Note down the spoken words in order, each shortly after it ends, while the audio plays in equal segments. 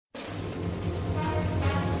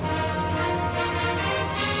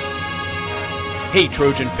Hey,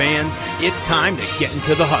 Trojan fans, it's time to get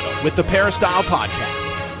into the huddle with the Peristyle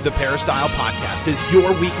Podcast. The Peristyle Podcast is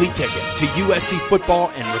your weekly ticket to USC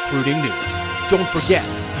football and recruiting news. Don't forget,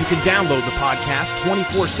 you can download the podcast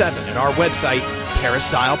 24/7 at our website,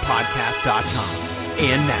 peristylepodcast.com.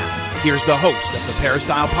 And now, here's the host of the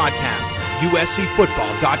Peristyle Podcast,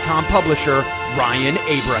 USCFootball.com publisher, Ryan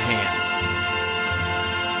Abraham.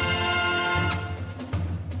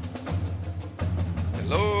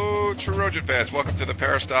 Trojan fans, welcome to the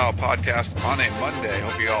Peristyle Podcast on a Monday.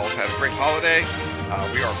 Hope you all had a great holiday.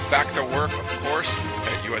 We are back to work, of course,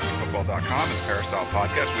 at USCFootball.com and the Peristyle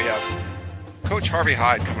Podcast. We have Coach Harvey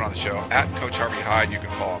Hyde coming on the show, at Coach Harvey Hyde. You can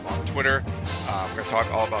follow him on Twitter. We're going to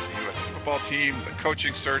talk all about the USC football team, the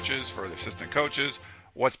coaching searches for the assistant coaches,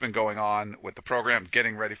 what's been going on with the program,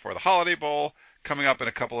 getting ready for the Holiday Bowl, coming up in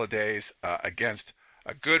a couple of days against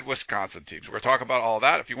a good Wisconsin team. So we're going to talk about all of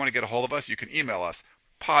that. If you want to get a hold of us, you can email us.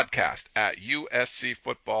 Podcast at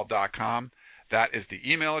uscfootball.com. That is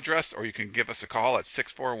the email address, or you can give us a call at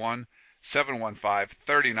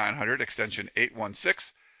 641-715-3900, extension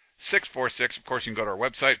 816-646. Of course, you can go to our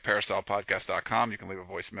website, peristylepodcast.com. You can leave a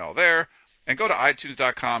voicemail there, and go to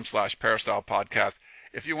itunes.com/peristylepodcast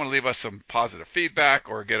if you want to leave us some positive feedback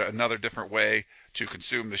or get another different way to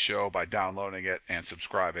consume the show by downloading it and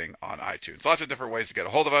subscribing on iTunes. Lots of different ways to get a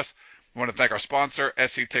hold of us. We want to thank our sponsor,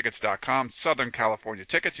 sctickets.com, Southern California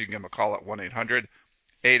Tickets. You can give them a call at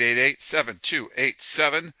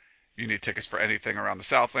 1-800-888-7287. You need tickets for anything around the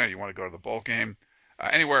Southland. You want to go to the bowl game.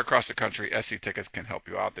 Anywhere across the country, SC Tickets can help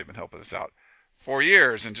you out. They've been helping us out for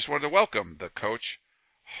years. And just wanted to welcome the Coach,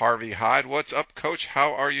 Harvey Hyde. What's up, Coach?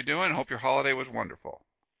 How are you doing? Hope your holiday was wonderful.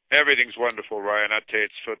 Everything's wonderful, Ryan. I'd say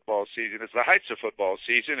it's football season. It's the heights of football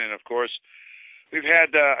season, and, of course, we've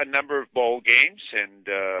had a number of bowl games, and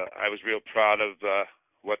I was real proud of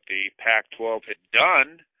what the Pac-12 had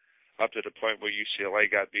done up to the point where UCLA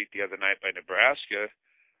got beat the other night by Nebraska.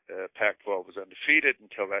 Pac-12 was undefeated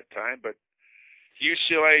until that time, but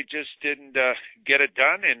UCLA just didn't get it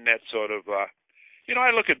done in that sort of, I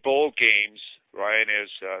look at bowl games, Ryan, as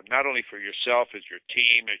not only for yourself, as your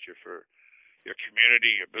team, for your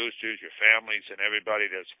community, your boosters, your families, and everybody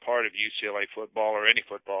that's part of UCLA football or any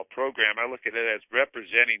football program. I look at it as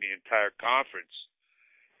representing the entire conference.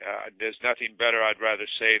 There's nothing better, I'd rather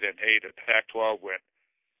say, than, hey, the Pac-12 went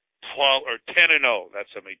 12 or 10-0.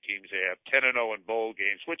 That's how many teams they have, 10-0 in bowl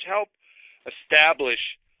games, which help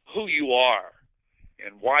establish who you are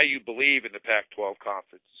and why you believe in the Pac-12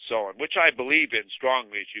 conference and so on, which I believe in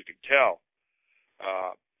strongly, as you can tell.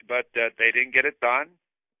 But they didn't get it done.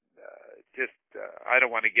 I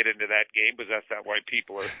don't want to get into that game because that's not why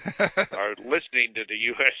people are listening to the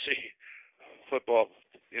USC football,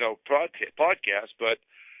 podcast. But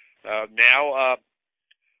now,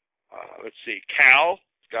 let's see, Cal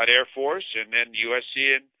got Air Force, and then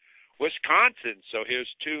USC and Wisconsin. So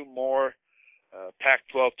here's two more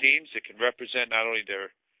Pac-12 teams that can represent not only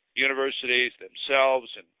their universities,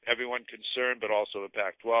 themselves, and everyone concerned, but also the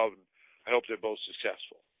Pac-12. And I hope they're both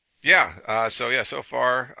successful. Yeah. So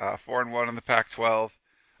far, 4-1 in the Pac-12.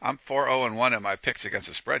 I'm 4-0-1 in my picks against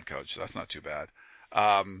the spread, Coach. So that's not too bad.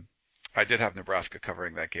 I did have Nebraska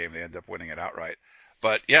covering that game. They ended up winning it outright.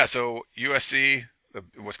 But yeah, so USC,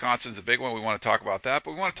 Wisconsin's a big one. We want to talk about that,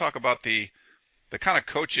 but we want to talk about the kind of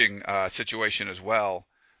coaching situation as well,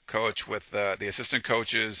 Coach, with the assistant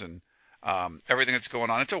coaches and everything that's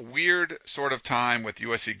going on. It's a weird sort of time with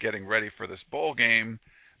USC getting ready for this bowl game,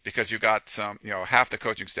 because you got some, half the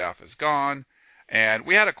coaching staff is gone. And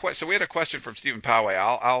we had a question from Stephen Poway.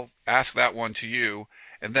 I'll ask that one to you,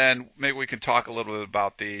 and then maybe we can talk a little bit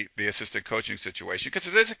about the assistant coaching situation, because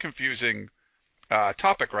it is a confusing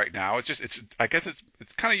topic right now. I guess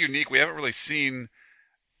it's kind of unique. We haven't really seen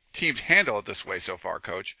teams handle it this way so far,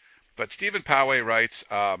 Coach. But Stephen Poway writes,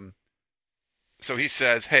 so he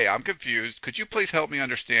says, "Hey, I'm confused. Could you please help me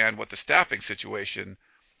understand what the staffing situation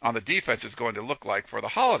on the defense is going to look like for the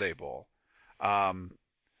Holiday Bowl?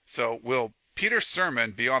 So will Peter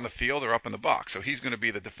Sermon be on the field or up in the box?" So he's going to be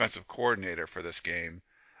the defensive coordinator for this game.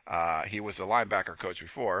 He was the linebacker coach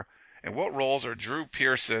before. And what roles are Drew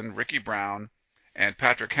Pearson, Ricky Brown, and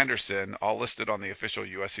Patrick Henderson, all listed on the official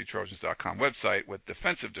USCTrojans.com website with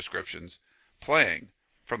defensive descriptions, playing?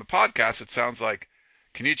 From the podcast, it sounds like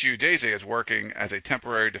Kenichi Udeze is working as a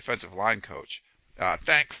temporary defensive line coach.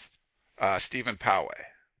 Thanks, Stephen Poway.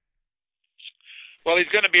 Well, he's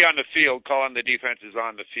going to be on the field, calling the defenses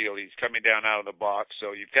on the field. He's coming down out of the box,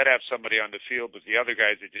 so you've got to have somebody on the field, but the other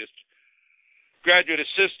guys are just graduate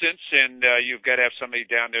assistants, and you've got to have somebody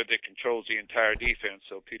down there that controls the entire defense.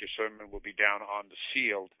 So Peter Sermon will be down on the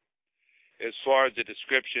field. As far as the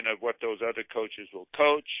description of what those other coaches will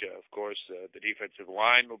coach, of course, the defensive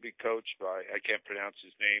line will be coached by, I can't pronounce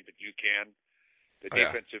his name, but you can. The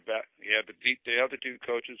defensive back, the other two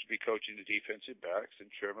coaches will be coaching the defensive backs, and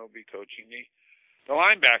Sherman will be coaching the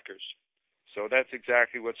linebackers. So that's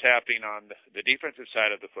exactly what's happening on the defensive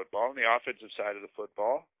side of the football. On the offensive side of the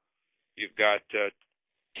football, you've got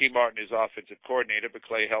T. Martin is offensive coordinator, but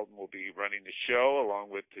Clay Helton will be running the show along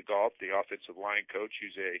with Golf, the offensive line coach,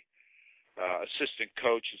 who's a assistant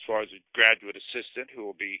coach as far as a graduate assistant who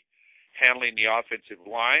will be handling the offensive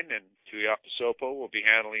line, and Tuiasosopo will be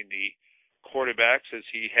handling the quarterbacks as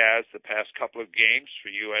he has the past couple of games for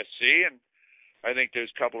USC. And I think there's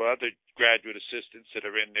a couple of other graduate assistants that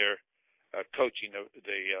are in there coaching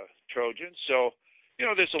the Trojans. So,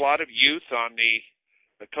 there's a lot of youth on the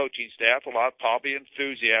coaching staff, a lot of probably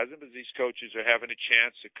enthusiasm as these coaches are having a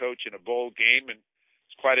chance to coach in a bowl game, and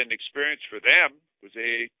it's quite an experience for them because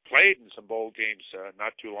they played in some bowl games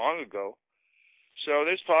not too long ago. So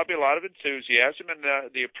there's probably a lot of enthusiasm, and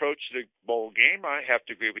the approach to the bowl game, I have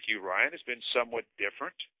to agree with you, Ryan, has been somewhat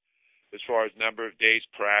different as far as number of days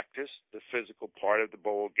practiced, the physical part of the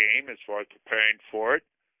bowl game as far as preparing for it,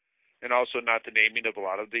 and also not the naming of a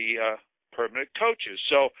lot of the permanent coaches.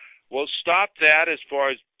 So we'll stop that as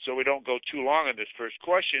far as so we don't go too long on this first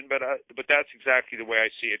question, but that's exactly the way I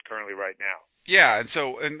see it currently right now. Yeah, and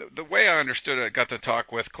the way I understood it, I got to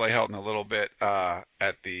talk with Clay Helton a little bit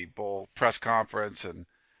at the bowl press conference, and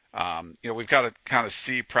we've got to kind of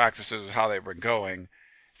see practices how they've been going.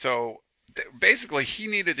 So basically, he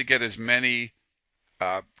needed to get as many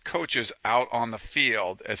coaches out on the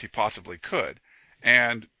field as he possibly could,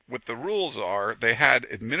 and what the rules are, they had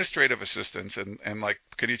administrative assistants, and like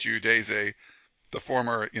Kenichi Udeze, the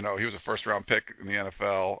former, he was a first-round pick in the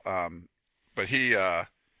NFL, but he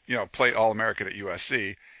played All-American at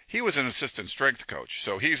USC. He was an assistant strength coach,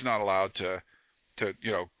 so he's not allowed to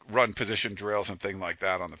run position drills and things like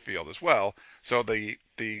that on the field as well. So the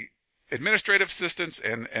administrative assistants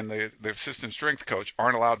and the assistant strength coach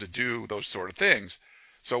aren't allowed to do those sort of things.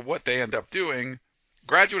 So what they end up doing,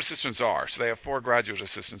 graduate assistants are. So they have 4 graduate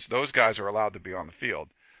assistants. Those guys are allowed to be on the field.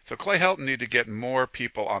 So Clay Helton needed to get more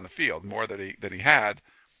people on the field, more than he had.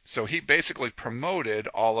 So he basically promoted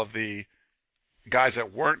all of the guys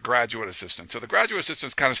that weren't graduate assistants. So the graduate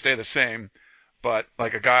assistants kind of stay the same, but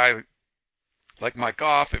like a guy like Mike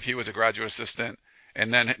Goff, if he was a graduate assistant,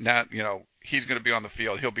 and then now he's going to be on the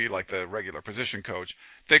field, he'll be like the regular position coach.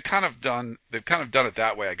 They've kind of done it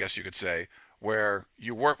that way, I guess you could say, where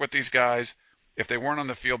you work with these guys. If they weren't on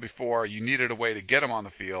the field before, you needed a way to get them on the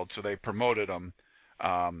field, so they promoted them.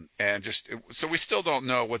 So we still don't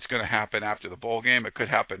know what's going to happen after the bowl game. It could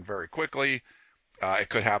happen very quickly. It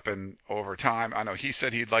could happen over time. I know he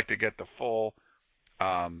said he'd like to get the full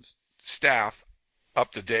staff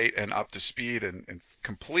up to date and up to speed and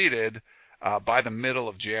completed by the middle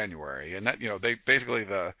of January. And that, they basically,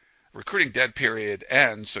 the recruiting dead period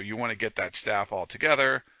ends, so you want to get that staff all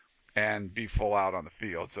together and be full out on the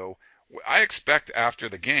field. So I expect after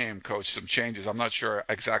the game, Coach, some changes. I'm not sure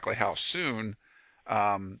exactly how soon,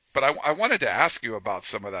 but I wanted to ask you about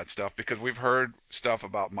some of that stuff because we've heard stuff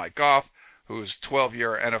about Mike Goff, who's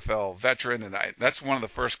 12-year NFL veteran, and that's one of the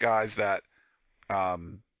first guys that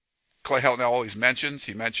Clay Helton always mentions.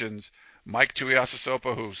 He mentions Mike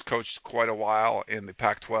Tuiasosopo, who's coached quite a while in the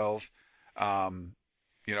Pac-12. The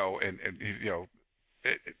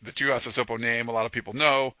Tuiasosopo name, a lot of people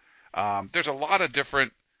know. There's a lot of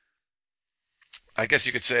different, I guess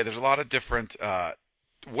you could say, there's a lot of different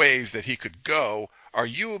ways that he could go. Are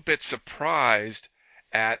you a bit surprised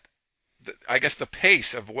at the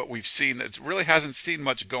pace of what we've seen? That really hasn't seen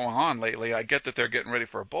much going on lately. I get that they're getting ready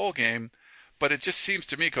for a bowl game, but it just seems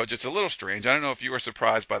to me, Coach, it's a little strange. I don't know if you were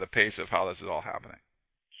surprised by the pace of how this is all happening.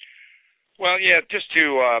 Well, yeah, just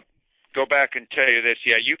to go back and tell you this,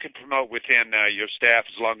 you can promote within your staff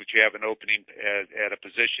as long as you have an opening at a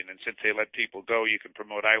position. And since they let people go, you can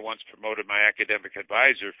promote. I once promoted my academic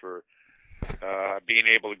advisor for being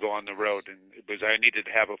able to go on the road, and it was I needed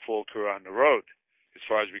to have a full crew on the road as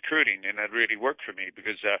far as recruiting, and that really worked for me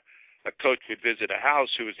because a coach would visit a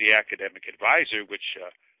house who was the academic advisor, which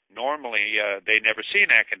normally they never see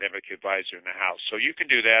an academic advisor in the house. So you can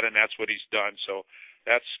do that, and that's what he's done. So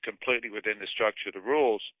that's completely within the structure of the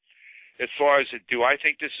rules. As far as do I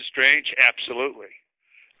think this is strange? Absolutely.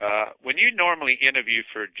 When you normally interview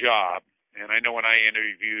for a job, and I know when I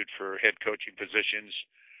interviewed for head coaching positions,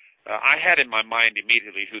 I had in my mind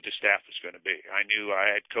immediately who the staff was going to be. I knew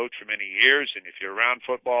I had coached for many years, and if you're around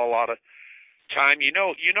football a lot of time, you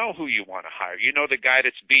know who you want to hire. You know the guy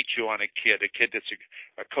that's beat you on a kid that's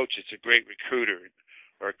a coach that's a great recruiter,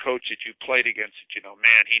 or a coach that you played against that you know,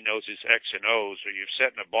 man, he knows his X and O's, or you've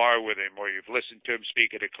sat in a bar with him, or you've listened to him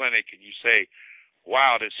speak at a clinic, and you say,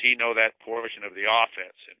 wow, does he know that portion of the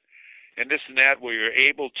offense? And this and that, where you're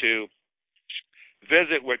able to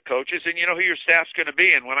visit with coaches, and you know who your staff's going to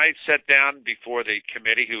be. And when I sat down before the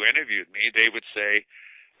committee who interviewed me, they would say,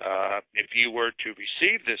 if you were to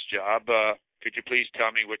receive this job, could you please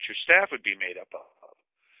tell me what your staff would be made up of?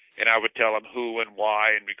 And I would tell them who and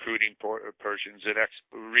why and recruiting persons and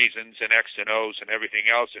reasons and X and O's and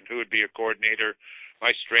everything else, and who would be a coordinator,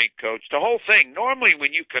 my strength coach, the whole thing. Normally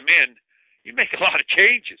when you come in, you make a lot of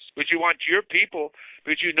changes, but you want your people,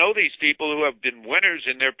 but you know these people who have been winners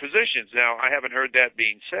in their positions. Now, I haven't heard that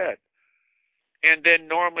being said. And then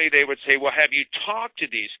normally they would say, well, have you talked to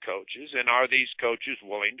these coaches, and are these coaches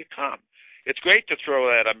willing to come? It's great to throw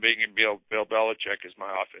that I'm bringing Bill Belichick as my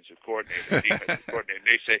offensive coordinator, defensive coordinator. And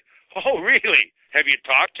they say, oh, really? Have you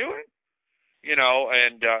talked to him? You know,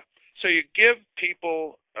 and so you give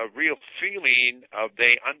people a real feeling of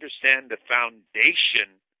they understand the foundation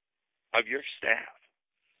of your staff.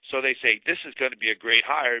 So they say, this is going to be a great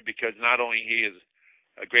hire because not only he is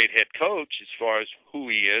a great head coach as far as who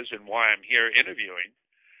he is and why I'm here interviewing,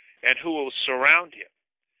 and who will surround him.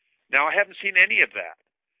 Now, I haven't seen any of that.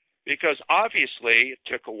 Because obviously it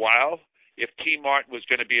took a while. If T. Martin was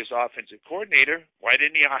going to be his offensive coordinator, why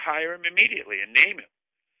didn't he hire him immediately and name him?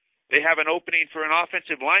 They have an opening for an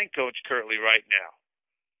offensive line coach currently right now.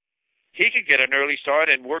 He could get an early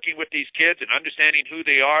start in working with these kids and understanding who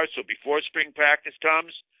they are, so before spring practice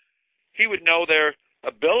comes, he would know their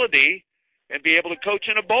ability and be able to coach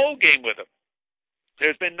in a bowl game with them.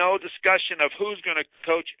 There's been no discussion of who's going to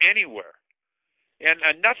coach anywhere. And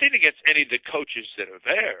nothing against any of the coaches that are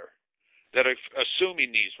there that are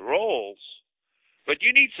assuming these roles, but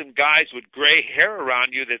you need some guys with gray hair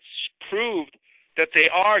around you that's proved that they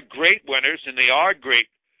are great winners and they are great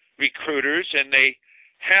recruiters and they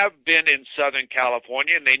have been in Southern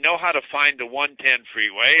California and they know how to find the 110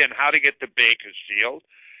 freeway and how to get to Bakersfield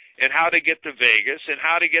and how to get to Vegas and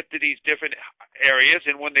how to get to these different areas.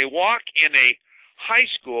 And when they walk in a high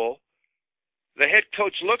school, the head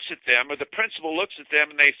coach looks at them, or the principal looks at them,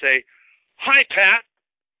 and they say, hi, Pat,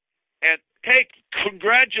 and hey,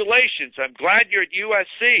 congratulations. I'm glad you're at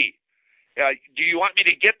USC. Do you want me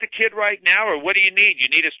to get the kid right now, or what do you need? You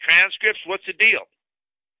need his transcripts? What's the deal?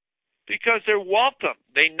 Because they're welcome.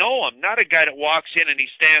 They know him, not a guy that walks in and he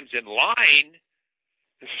stands in line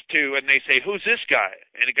and they say, who's this guy?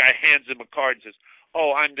 And the guy hands him a card and says,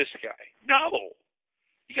 oh, I'm this guy. No.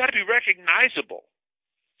 You got to be recognizable.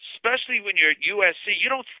 Especially when you're at USC. You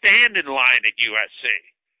don't stand in line at USC.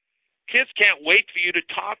 Kids can't wait for you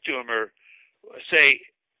to talk to them or say,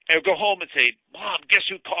 or go home and say, Mom, guess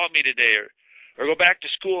who called me today? Or go back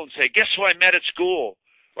to school and say, guess who I met at school?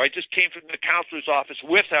 Or I just came from the counselor's office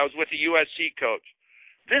I was with a USC coach.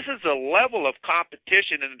 This is a level of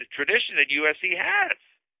competition and the tradition that USC has.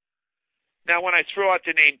 Now, when I throw out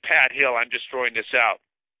the name Pat Hill, I'm just throwing this out.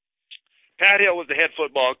 Pat Hill was the head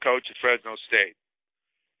football coach at Fresno State.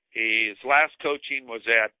 His last coaching was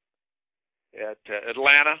at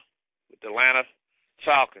Atlanta, with the Atlanta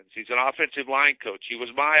Falcons. He's an offensive line coach. He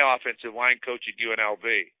was my offensive line coach at UNLV,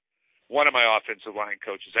 one of my offensive line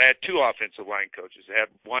coaches. I had two offensive line coaches. I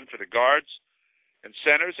had one for the guards and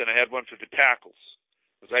centers, and I had one for the tackles,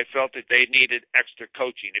 because I felt that they needed extra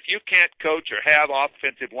coaching. If you can't coach or have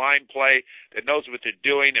offensive line play that knows what they're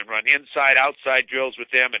doing and run inside, outside drills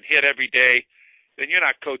with them and hit every day, then you're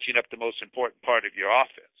not coaching up the most important part of your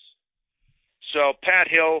offense. So Pat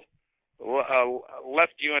Hill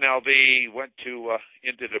left UNLV, went to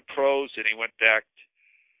into the pros, and he went back,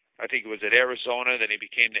 I think it was at Arizona, then he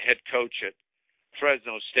became the head coach at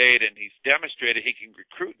Fresno State, and he's demonstrated he can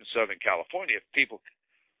recruit in Southern California. If people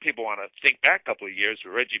want to think back a couple of years,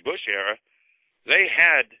 the Reggie Bush era, they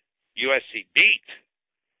had USC beat,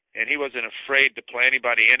 and he wasn't afraid to play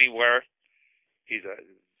anybody anywhere. He's a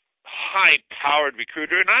high-powered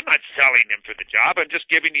recruiter, and I'm not selling him for the job. I'm just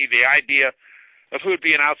giving you the idea of who would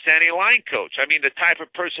be an outstanding line coach. I mean, the type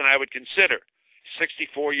of person I would consider.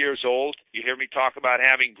 64 years old. You hear me talk about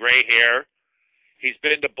having gray hair. He's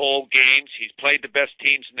been to bowl games. He's played the best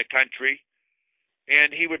teams in the country.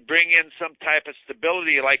 And he would bring in some type of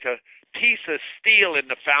stability, like a piece of steel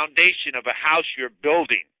in the foundation of a house you're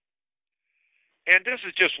building. And this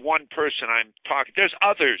is just one person I'm talking. There's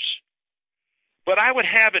others. But I would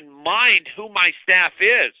have in mind who my staff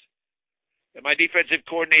is. And my defensive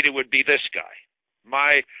coordinator would be this guy.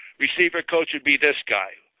 My receiver coach would be this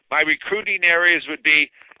guy. My recruiting areas would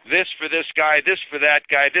be this for this guy, this for that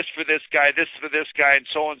guy, this for this guy, this for this guy, and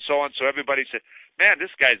so on and so on. So everybody said, man,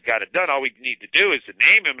 this guy's got it done. All we need to do is to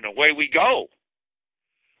name him, and away we go.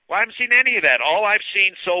 Well, I haven't seen any of that. All I've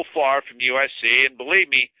seen so far from USC, and believe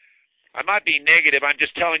me, I'm not being negative, I'm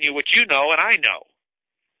just telling you what you know and I know,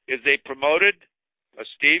 is they promoted a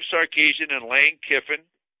Steve Sarkisian and Lane Kiffin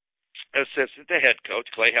assistant to head coach,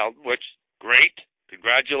 Clay Helton, which, great,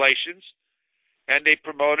 congratulations. And they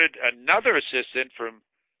promoted another assistant from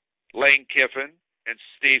Lane Kiffin and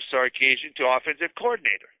Steve Sarkisian to offensive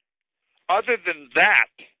coordinator. Other than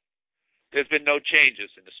that, there's been no changes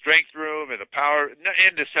in the strength room, in the power,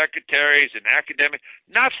 in the secretaries, in academic,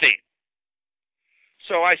 nothing.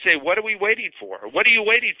 So I say, what are we waiting for? What are you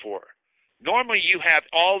waiting for? Normally you have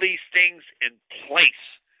all these things in place,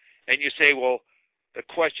 and you say, well, the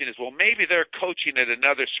question is, well, maybe they're coaching at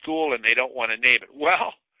another school and they don't want to name it.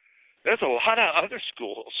 Well, there's a lot of other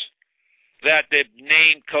schools that they've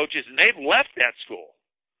named coaches and they've left that school.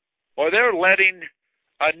 Or they're letting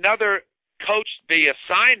another coach be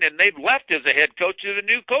assigned and they've left as a head coach to the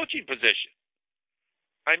new coaching position.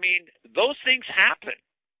 I mean, those things happen.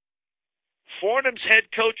 Fordham's head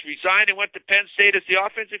coach resigned and went to Penn State as the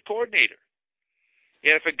offensive coordinator.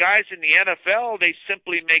 And if a guy's in the NFL, they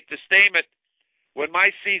simply make the statement, when my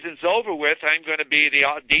season's over with, I'm going to be the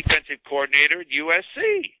defensive coordinator at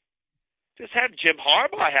USC. Just had Jim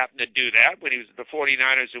Harbaugh happen to do that when he was at the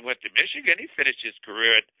 49ers and went to Michigan. He finished his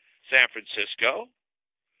career at San Francisco.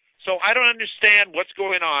 So I don't understand what's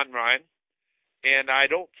going on, Ryan. And I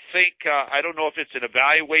don't know if it's an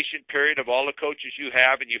evaluation period of all the coaches you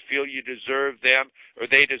have and you feel you deserve them or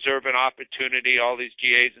they deserve an opportunity, all these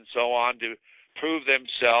GAs and so on, to prove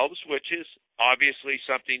themselves, which is obviously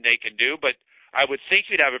something they can do. But I would think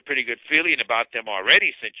you'd have a pretty good feeling about them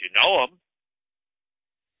already since you know them.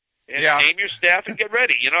 And name your staff and get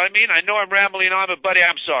ready. You know what I mean? I know I'm rambling on, but, buddy,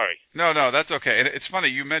 I'm sorry. No, that's okay. And it's funny,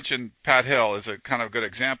 you mentioned Pat Hill as a kind of good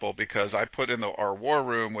example because I put in our war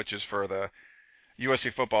room, which is for the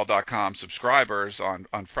USCFootball.com subscribers on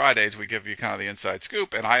Fridays. We give you kind of the inside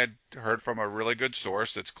scoop. And I had heard from a really good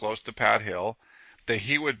source that's close to Pat Hill that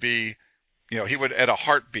he would be, he would at a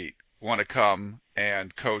heartbeat want to come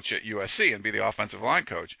and coach at USC and be the offensive line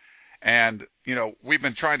coach. And, we've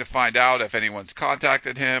been trying to find out if anyone's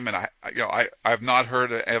contacted him, and I've not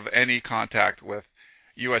heard of any contact with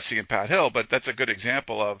USC and Pat Hill, but that's a good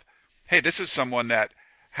example of, hey, this is someone that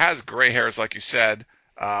has gray hairs, like you said,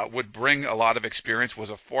 would bring a lot of experience, was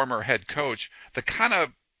a former head coach, the kind of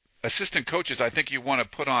assistant coaches I think you want to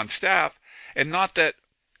put on staff, and not that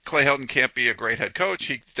Clay Helton can't be a great head coach,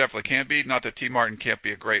 he definitely can be, not that T. Martin can't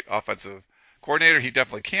be a great offensive coordinator, he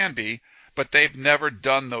definitely can be, but they've never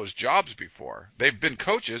done those jobs before. They've been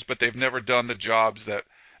coaches, but they've never done the jobs that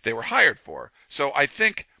they were hired for. So I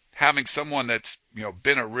think having someone that's,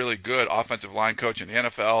 been a really good offensive line coach in the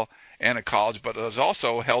NFL and at college, but has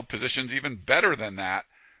also held positions even better than that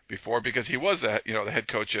before because he was the head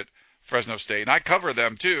coach at Fresno State. And I cover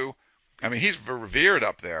them too. I mean, he's revered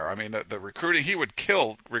up there. I mean, the recruiting, he would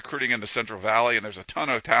kill recruiting in the Central Valley, and there's a ton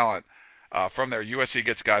of talent from there. USC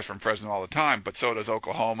gets guys from Fresno all the time, but so does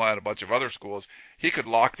Oklahoma and a bunch of other schools. He could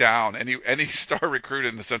lock down any star recruit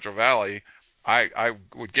in the Central Valley. I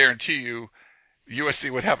would guarantee you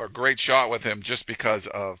USC would have a great shot with him just because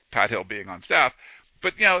of Pat Hill being on staff.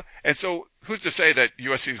 But, and so who's to say that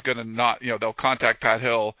USC is going to not, they'll contact Pat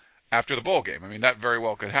Hill after the bowl game. I mean, that very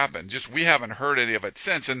well could happen. Just we haven't heard any of it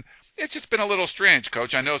since, and it's just been a little strange,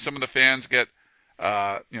 Coach. I know some of the fans get,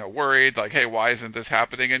 worried, like, hey, why isn't this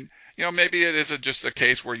happening? And, maybe it is just a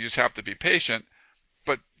case where you just have to be patient.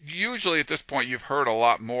 But usually at this point, you've heard a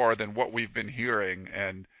lot more than what we've been hearing.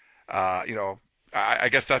 And, I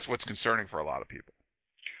guess that's what's concerning for a lot of people.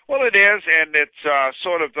 Well, it is, and it's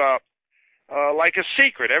sort of like a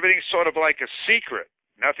secret. Everything's sort of like a secret.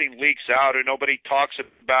 Nothing leaks out or nobody talks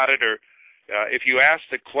about it. Or if you ask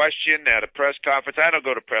the question at a press conference, I don't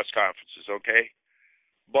go to press conferences, okay?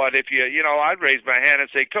 But if I'd raise my hand and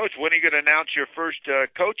say, Coach, when are you going to announce your first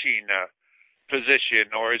coaching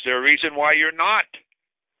position? Or is there a reason why you're not?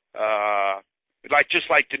 I'd just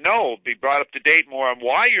like to know, be brought up to date more on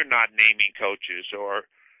why you're not naming coaches, or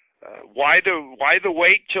why the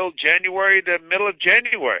wait till January, the middle of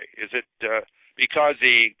January? Is it because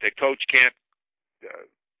the coach can't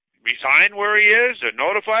resign where he is or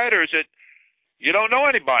notify it, or is it you don't know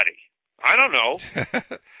anybody? I don't know.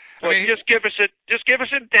 Well, just give us a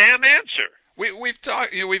damn answer. We've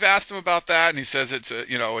talked, we've asked him about that, and he says it's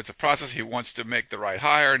a process. He wants to make the right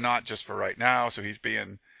hire, not just for right now. So he's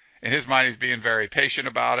being, in his mind, he's being very patient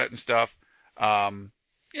about it and stuff. I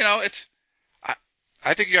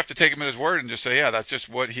think you have to take him at his word and just say, yeah, that's just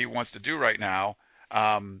what he wants to do right now.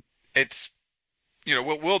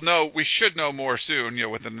 We'll know, we should know more soon,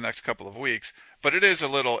 within the next couple of weeks. But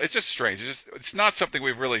it's just strange. It's not something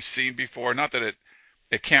we've really seen before. Not that it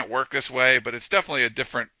it can't work this way, but it's definitely a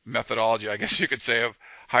different methodology, I guess you could say, of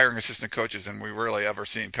hiring assistant coaches than we've really ever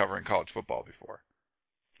seen covering college football before.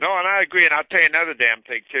 No, and I agree, and I'll tell you another damn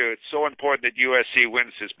thing, too. It's so important that USC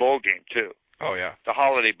wins this bowl game, too. Oh, yeah. The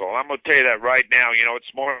Holiday Bowl. I'm going to tell you that right now. You know, it's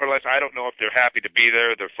more or less, I don't know if they're happy to be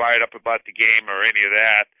there, they're fired up about the game or any of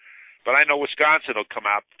that, but I know Wisconsin will come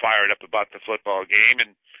out fired up about the football game.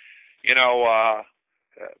 And, you know,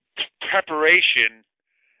 preparation,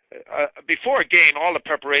 before a game, all the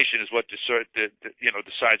preparation is what decides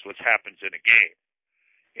what happens in a game.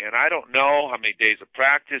 And I don't know how many days of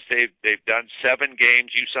practice they've done. 7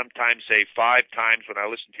 games. You sometimes say 5 times when I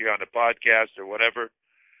listen to you on the podcast or whatever.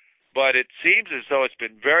 But it seems as though it's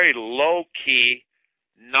been very low-key,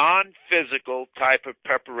 non-physical type of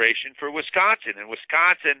preparation for Wisconsin. And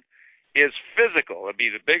Wisconsin is physical. It'll be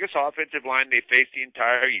the biggest offensive line they face the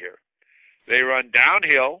entire year. They run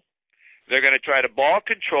downhill. They're going to try to ball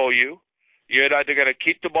control you. They're going to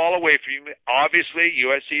keep the ball away from you. Obviously,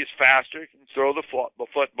 USC is faster, can throw the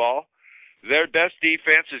football. Their best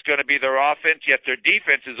defense is going to be their offense, yet their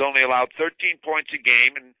defense is only allowed 13 points a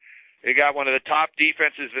game, and they got one of the top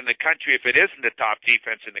defenses in the country, if it isn't the top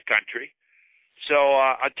defense in the country. So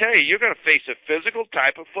I'll tell you, you're going to face a physical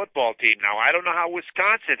type of football team. Now, I don't know how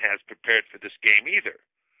Wisconsin has prepared for this game either.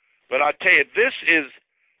 But I'll tell you, this is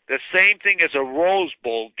the same thing as a Rose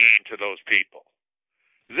Bowl game to those people.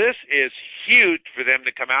 This is huge for them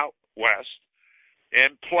to come out west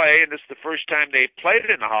and play, and this is the first time they played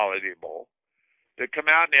in the Holiday Bowl, to come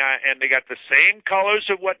out and they got the same colors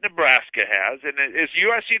of what Nebraska has. And is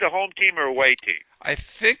USC the home team or away team?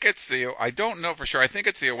 I don't know for sure. I think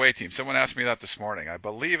it's the away team. Someone asked me that this morning. I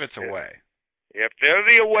believe it's away. If they're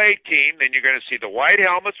the away team, then you're going to see the white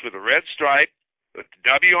helmets with the red stripe, with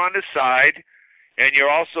the W on the side, and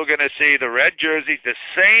you're also going to see the red jerseys, the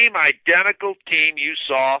same identical team you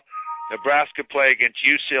saw Nebraska play against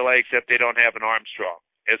UCLA, except they don't have an Armstrong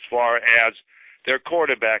as far as their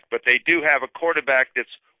quarterback. But they do have a quarterback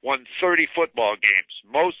that's won 30 football games,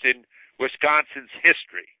 most in Wisconsin's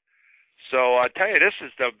history. So I tell you, this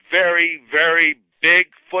is the very, very big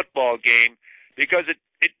football game because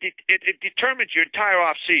it determines your entire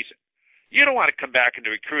off season. You don't want to come back into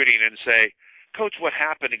recruiting and say, Coach, what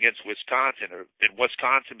happened against Wisconsin or in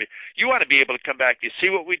Wisconsin? You want to be able to come back. You see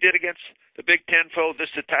what we did against the Big Ten foe? This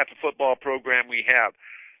is the type of football program we have.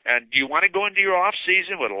 And do you want to go into your off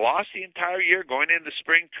season with a loss the entire year, going into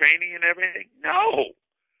spring training and everything? No.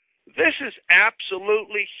 This is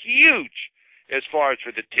absolutely huge as far as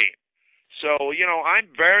for the team. So, you know, I'm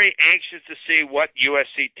very anxious to see what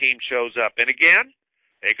USC team shows up. And again,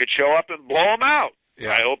 they could show up and blow them out.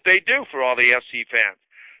 Yeah. I hope they do for all the SC fans.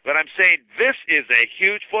 But I'm saying this is a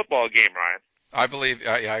huge football game, Ryan. I believe,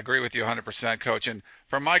 I agree with you 100%, Coach. And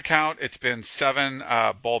from my count, it's been 7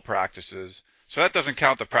 bowl practices. So that doesn't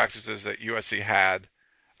count the practices that USC had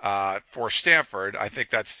for Stanford. I think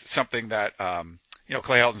that's something that,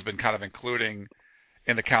 Clay Helton's been kind of including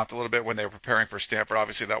in the count a little bit when they were preparing for Stanford.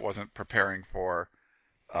 Obviously, that wasn't preparing for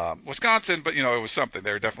Wisconsin, but, it was something.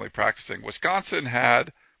 They were definitely practicing. Wisconsin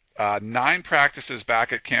had 9 practices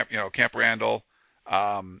back at Camp Randall.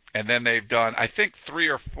 And then they've done, I think, 3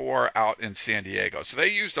 or 4 out in San Diego. So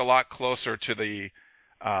they used a lot closer to the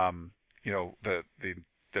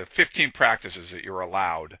 15 practices that you're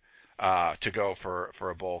allowed to go for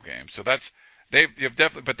a bowl game. So you've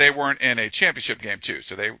definitely, but they weren't in a championship game too.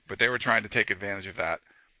 So they were trying to take advantage of that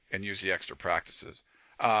and use the extra practices.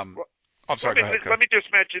 I'm sorry. Go ahead, let me just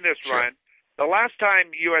mention this, sure. Ryan. The last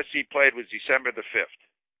time USC played was December the 5th.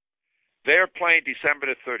 They're playing December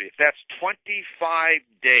the 30th. That's 25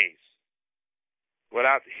 days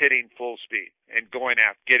without hitting full speed and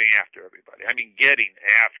getting after everybody. I mean, getting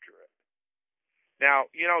after it. Now,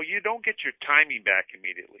 you don't get your timing back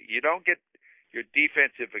immediately. You don't get your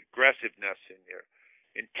defensive aggressiveness and your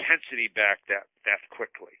intensity back that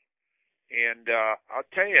quickly. And I'll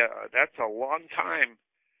tell you, that's a long time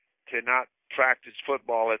to not practice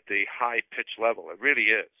football at the high pitch level. It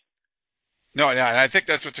really is. No, and I think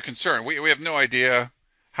that's what's a concern. We have no idea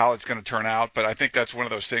how it's going to turn out, but I think that's one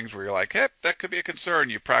of those things where you're like, hey, that could be a concern.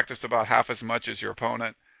 You practiced about half as much as your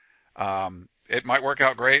opponent. It might work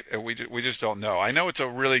out great. We just don't know. I know it's a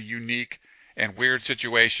really unique and weird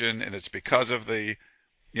situation, and it's because of the,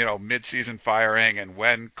 mid-season firing and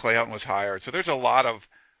when Clay Helton was hired. So there's a lot of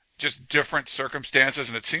just different circumstances,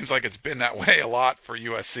 and it seems like it's been that way a lot for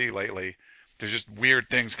USC lately. There's just weird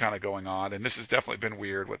things kind of going on, and this has definitely been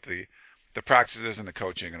weird with the practices and the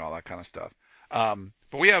coaching and all that kind of stuff.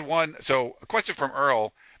 But we had a question from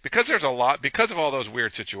Earl, because of all those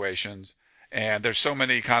weird situations, and there's so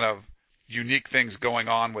many kind of unique things going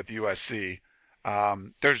on with USC,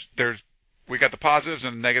 we got the positives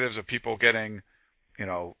and negatives of people getting,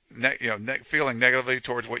 feeling negatively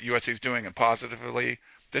towards what USC is doing and positively.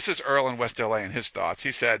 This is Earl in West LA and his thoughts.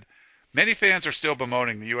 He said, many fans are still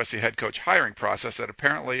bemoaning the USC head coach hiring process that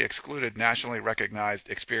apparently excluded nationally recognized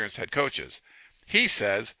experienced head coaches. He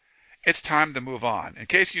says, it's time to move on. In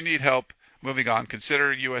case you need help moving on,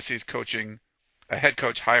 consider USC's head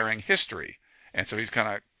coach hiring history. And so he's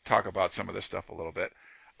kind of talk about some of this stuff a little bit.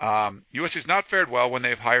 USC's not fared well when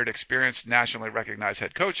they've hired experienced, nationally recognized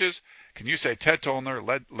head coaches. Can you say Ted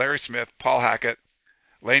Tollner, Larry Smith, Paul Hackett,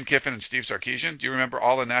 Lane Kiffin, and Steve Sarkisian? Do you remember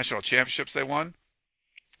all the national championships they won?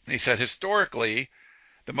 And he said, historically,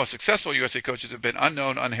 the most successful USC coaches have been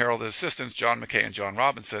unknown, unheralded assistants, John McKay and John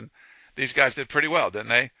Robinson. These guys did pretty well, didn't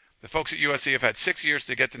they? The folks at USC have had 6 years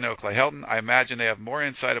to get to know Clay Helton. I imagine they have more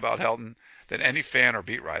insight about Helton than any fan or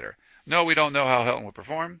beat writer. No, we don't know how Helton would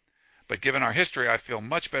perform, but given our history, I feel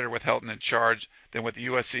much better with Helton in charge than with the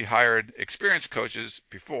USC hired experienced coaches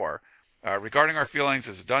before. Regarding our feelings,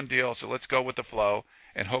 it's a done deal, so let's go with the flow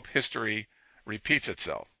and hope history repeats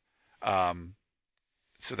itself.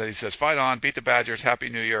 So that he says, fight on, beat the Badgers, Happy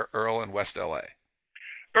New Year, Earl in West LA.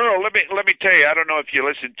 Earl, let me tell you, I don't know if you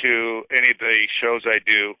listen to any of the shows I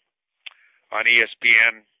do on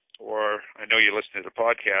ESPN, or I know you listen to the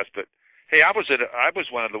podcast, but hey, I was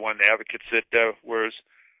one of the advocates that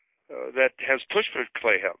that has pushed for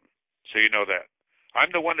Clay Helton. So you know that.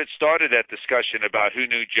 I'm the one that started that discussion about who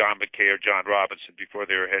knew John McKay or John Robinson before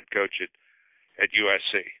they were head coach at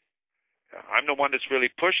USC. I'm the one that's really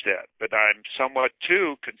pushed that, but I'm somewhat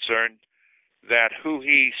too concerned that who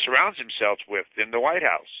he surrounds himself with in the White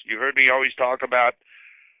House. You heard me always talk about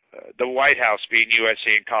the White House being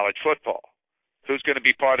USC in college football. Who's going to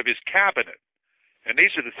be part of his cabinet? And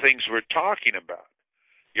these are the things we're talking about.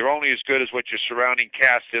 You're only as good as what your surrounding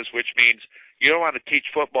cast is, which means you don't want to teach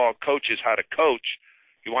football coaches how to coach.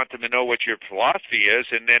 You want them to know what your philosophy is,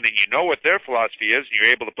 and then you know what their philosophy is, and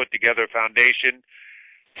you're able to put together a foundation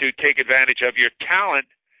to take advantage of your talent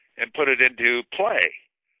and put it into play.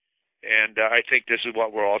 And I think this is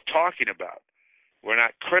what we're all talking about. We're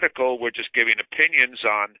not critical. We're just giving opinions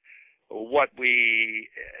on what we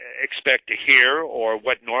expect to hear or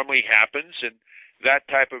what normally happens, and that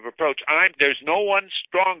type of approach. There's no one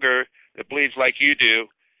stronger that believes like you do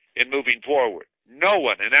in moving forward. No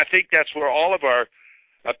one. And I think that's where all of our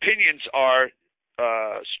opinions are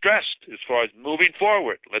stressed as far as moving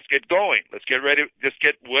forward. Let's get going. Let's get ready.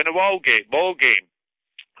 Win a bowl game.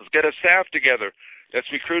 Let's get a staff together.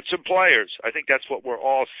 Let's recruit some players. I think that's what we're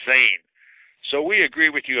all saying. So we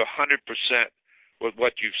agree with you 100% with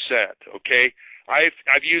what you've said. Okay,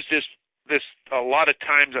 I've used this a lot of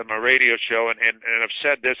times on my radio show, and I've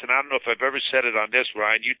said this, and I don't know if I've ever said it on this,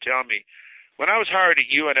 Ryan. You tell me. When I was hired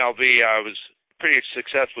at UNLV, I was a pretty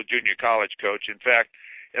successful junior college coach. In fact,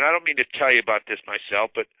 and I don't mean to tell you about this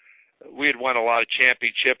myself, but we had won a lot of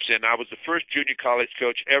championships, and I was the first junior college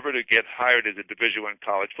coach ever to get hired as a Division I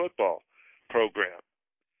college football program.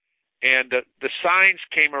 And the signs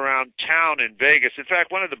came around town in Vegas. In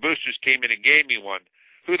fact, one of the boosters came in and gave me one.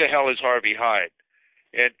 Who the hell is Harvey Hyde?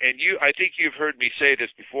 And I think you've heard me say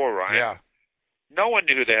this before, Ryan. Yeah. No one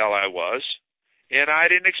knew who the hell I was, and I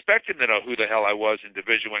didn't expect them to know who the hell I was in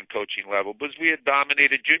Division I coaching level, because we had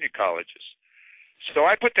dominated junior colleges. So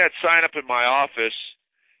I put that sign up in my office,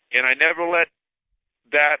 and I never let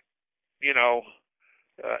that,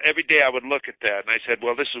 every day I would look at that, and I said,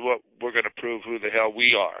 well, this is what we're going to prove who the hell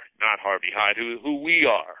we are, not Harvey Hyde, who we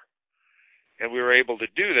are. And we were able to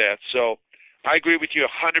do that. So I agree with you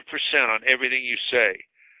 100% on everything you say.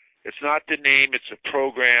 It's not the name, it's the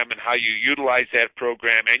program and how you utilize that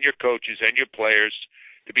program and your coaches and your players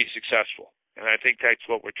to be successful. And I think that's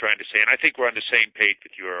what we're trying to say. And I think we're on the same page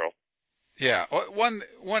with you, Earl. Yeah.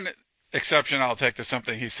 One exception I'll take to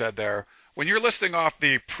something he said there. When you're listing off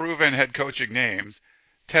the proven head coaching names,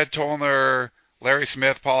 Ted Tollner, Larry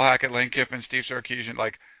Smith, Paul Hackett, Lane Kiffin, Steve Sarkisian,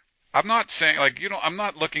 I'm not saying, I'm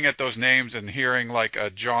not looking at those names and hearing like a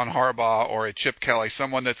John Harbaugh or a Chip Kelly,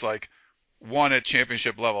 someone that's won at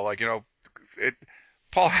championship level.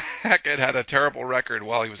 Paul Hackett had a terrible record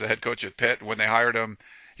while he was a head coach at Pitt. When they hired him,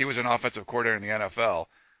 he was an offensive coordinator in the NFL.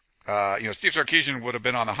 Steve Sarkisian would have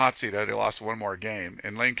been on the hot seat had he lost one more game.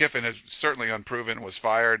 And Lane Kiffin is certainly unproven, was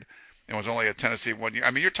fired, and was only at Tennessee 1 year.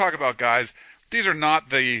 I mean, you're talking about guys, these are not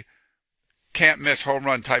the can't miss home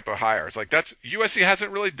run type of hires. USC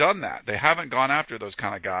hasn't really done that. They haven't gone after those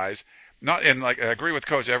kind of guys. I agree with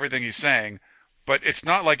Coach everything he's saying, but it's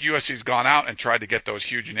not like USC's gone out and tried to get those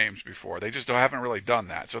huge names before. They just haven't really done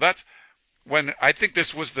that. So that's when I think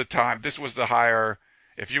this was the time. This was the hire.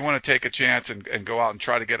 If you want to take a chance and go out and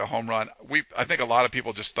try to get a home run, I think a lot of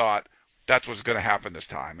people just thought that's what's going to happen this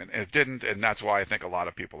time, and it didn't, and that's why I think a lot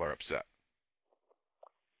of people are upset.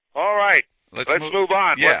 All right. Let's move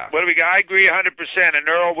on. Yeah. What do we got? I agree 100%. And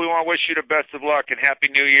Earl, we want to wish you the best of luck and Happy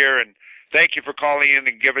New Year. And thank you for calling in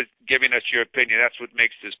and giving us your opinion. That's what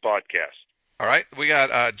makes this podcast. All right. We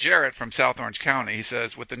got Jarrett from South Orange County. He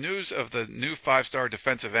says, with the news of the new 5-star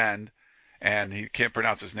defensive end, and he can't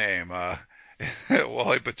pronounce his name,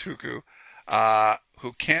 Wally Batuku,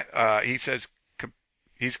 who can't, he says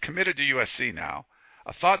he's committed to USC now.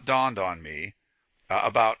 A thought dawned on me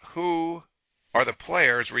about who are the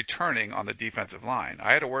players returning on the defensive line.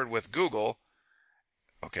 I had a word with Google,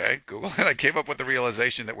 and I came up with the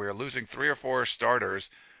realization that we are losing 3 or 4 starters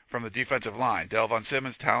from the defensive line. Delvon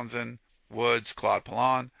Simmons, Townsend, Woods, Claude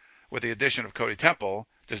Pallon. With the addition of Cody Temple,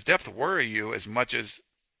 does depth worry you as much as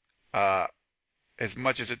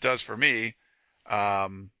it does for me? I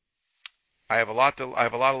have a lot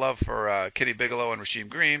of love for Kenny Bigelow and Rasheem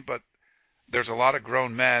Green, but there's a lot of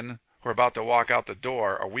grown men who are about to walk out the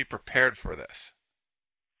door. Are we prepared for this?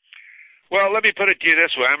 Well, let me put it to you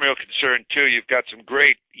this way. I'm real concerned, too. You've got some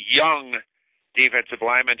great young defensive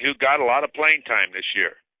linemen who got a lot of playing time this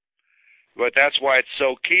year. But that's why it's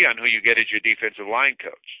so key on who you get as your defensive line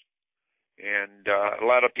coach. And a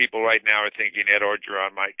lot of people right now are thinking Ed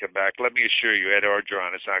Orgeron might come back. Let me assure you, Ed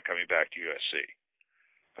Orgeron is not coming back to USC.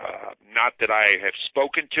 Not that I have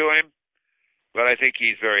spoken to him, but I think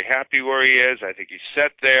he's very happy where he is. I think he's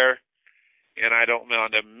set there. And I don't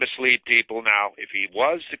want to mislead people. Now, if he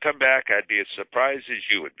was to come back, I'd be as surprised as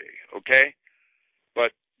you would be, okay?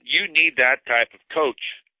 But you need that type of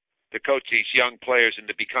coach to coach these young players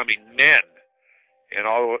into becoming men. And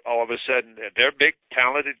all of a sudden, they're big,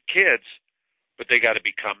 talented kids, but they got to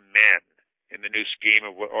become men in the new scheme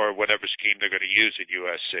or whatever scheme they're going to use at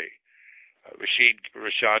USC.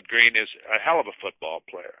 Rashad Green is a hell of a football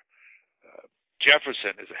player.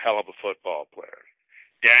 Jefferson is a hell of a football player.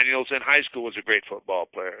 Daniels in high school was a great football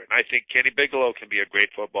player. And I think Kenny Bigelow can be a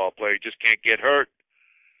great football player. He just can't get hurt.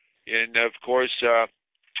 And, of course,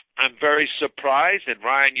 I'm very surprised, and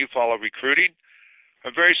Ryan, you follow recruiting,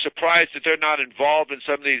 I'm very surprised that they're not involved in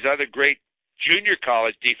some of these other great junior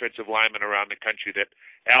college defensive linemen around the country that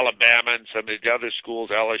Alabama and some of the other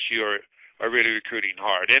schools, LSU, are really recruiting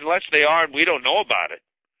hard. Unless they are and we don't know about it.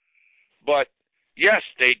 But yes,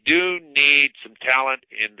 they do need some talent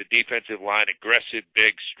in the defensive line, aggressive,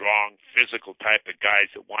 big, strong, physical type of guys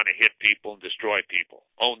that want to hit people and destroy people,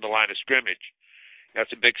 own the line of scrimmage.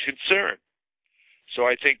 That's a big concern. So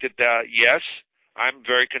I think that, yes, I'm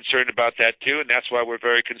very concerned about that too, and that's why we're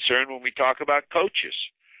very concerned when we talk about coaches.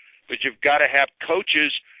 But you've got to have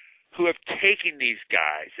coaches who have taken these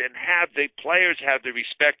guys and have the players have the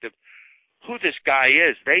respect of who this guy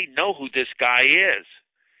is. They know who this guy is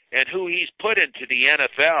and who he's put into the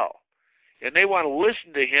NFL. And they want to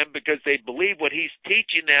listen to him because they believe what he's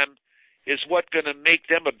teaching them is what's going to make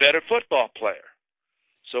them a better football player.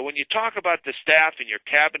 So when you talk about the staff and your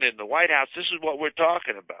cabinet in the White House, this is what we're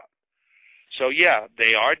talking about. So, yeah,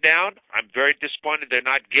 they are down. I'm very disappointed they're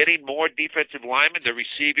not getting more defensive linemen. The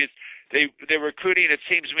receivers, they're recruiting, it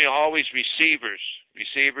seems to me, always receivers,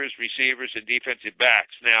 and defensive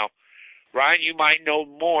backs. Now, Ryan, you might know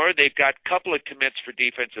more. They've got a couple of commits for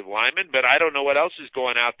defensive linemen, but I don't know what else is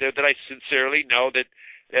going out there that I sincerely know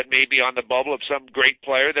that may be on the bubble of some great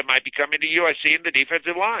player that might be coming to USC in the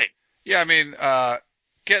defensive line. Yeah, I mean,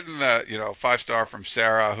 getting the 5-star from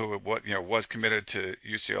Sarah, who was committed to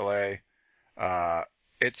UCLA. I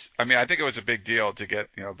think it was a big deal to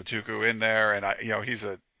get Batuku in there, and he's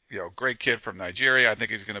a great kid from Nigeria. I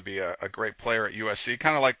think he's going to be a great player at USC.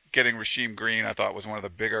 Kind of like getting Rasheem Green, I thought was one of the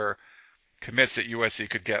bigger commits that USC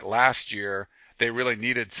could get last year. They really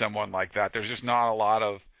needed someone like that. There's just not a lot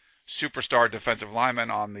of superstar defensive linemen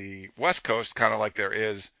on the West Coast, kind of like there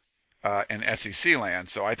is in SEC land.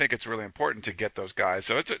 So I think it's really important to get those guys.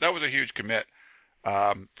 So that was a huge commit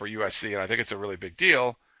for USC, and I think it's a really big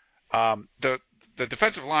deal. The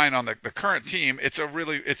defensive line on the current team,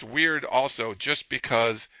 it's weird also just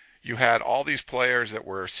because you had all these players that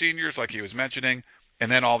were seniors, like he was mentioning,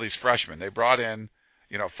 and then all these freshmen. They brought in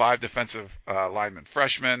 5 defensive linemen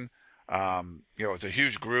freshmen. It's a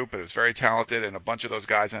huge group. It was very talented, and a bunch of those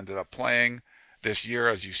guys ended up playing this year,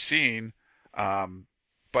 as you've seen.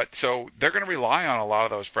 But so they're going to rely on a lot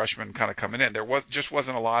of those freshmen kind of coming in. There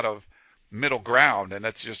wasn't a lot of middle ground, and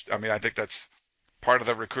that's just, I think that's part of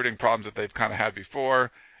the recruiting problems that they've kind of had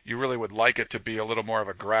before. You really would like it to be a little more of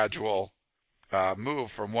a gradual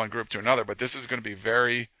move from one group to another, but this is going to be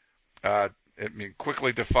very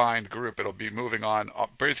quickly defined group. It'll be moving on,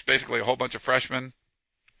 basically a whole bunch of freshmen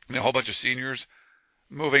and a whole bunch of seniors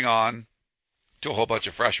moving on to a whole bunch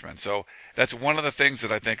of freshmen. So that's one of the things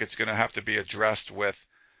that I think it's going to have to be addressed with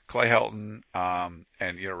Clay Helton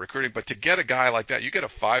and recruiting. But to get a guy like that, you get a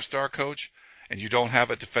 5-star coach and you don't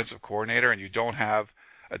have a defensive coordinator and you don't have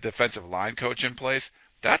a defensive line coach in place.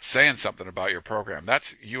 That's saying something about your program.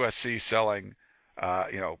 That's USC selling,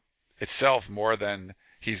 itself more than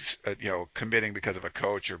he's committing because of a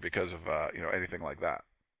coach or because of anything like that.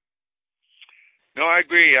 No, I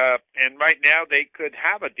agree. And right now they could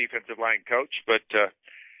have a defensive line coach, but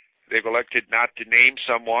they've elected not to name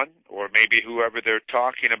someone, or maybe whoever they're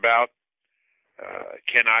talking about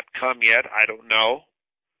cannot come yet. I don't know.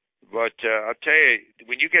 But I'll tell you,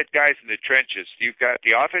 when you get guys in the trenches, you've got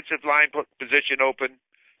the offensive line position open.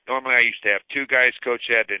 Normally I used to have 2 guys coach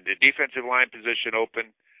that, and the defensive line position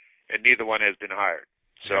open, and neither one has been hired.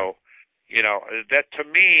 So, that to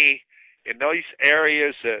me, in those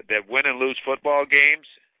areas that win and lose football games,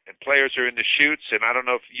 and players are in the chutes, and I don't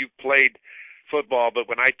know if you've played football, but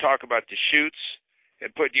when I talk about the chutes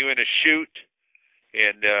and putting you in a chute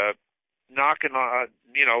and knocking on,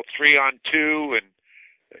 3-on-2 and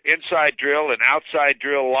inside drill and outside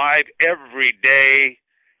drill live every day,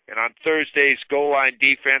 and on Thursdays, goal line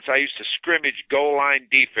defense. I used to scrimmage goal line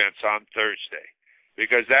defense on Thursday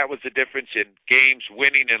because that was the difference in games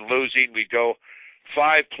winning and losing. We'd go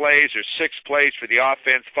 5 plays or 6 plays for the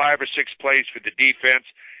offense, 5 or 6 plays for the defense,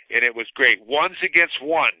 and it was great. Ones against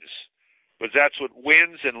ones, because that's what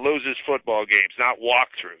wins and loses football games, not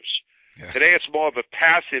walkthroughs. Yeah. Today it's more of a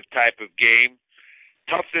passive type of game.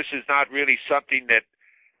 Toughness is not really something that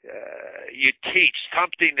you teach.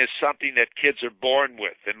 Something is something that kids are born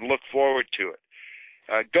with and look forward to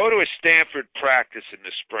it. Go to a Stanford practice in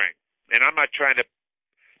the spring, and I'm not trying to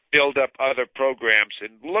build up other programs,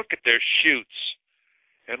 and look at their chutes,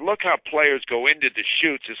 and look how players go into the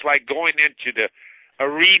chutes. It's like going into the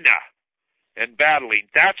arena and battling.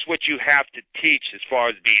 That's what you have to teach as far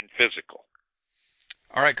as being physical.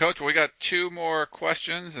 All right, Coach. Well, we got 2 more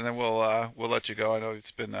questions, and then we'll let you go. I know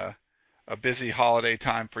it's been a busy holiday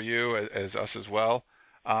time for you as us as well.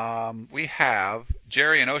 We have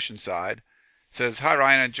Jerry in Oceanside says, "Hi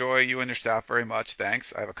Ryan, enjoy you and your staff very much.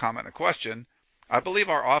 Thanks. I have a comment and a question. I believe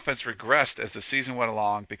our offense regressed as the season went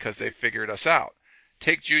along because they figured us out.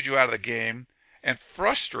 Take Juju out of the game and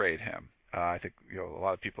frustrate him." I think a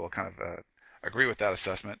lot of people kind of agree with that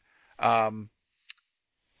assessment.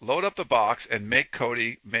 Load up the box and make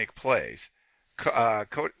Cody make plays.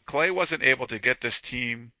 Clay wasn't able to get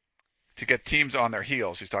teams on their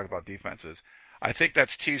heels. He's talking about defenses. I think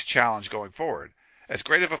that's T's challenge going forward. As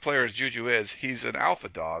great of a player as Juju is, he's an alpha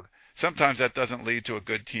dog. Sometimes that doesn't lead to a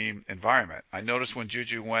good team environment. I noticed when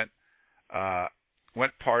Juju went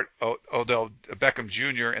part Odell Beckham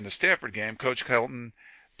Jr. in the Stanford game, Coach Helton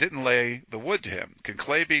didn't lay the wood to him. Can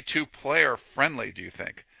Clay be too player friendly, do you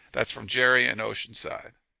think? That's from Jerry in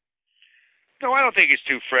Oceanside. No, I don't think he's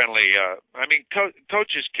too friendly.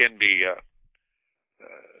 Coaches can be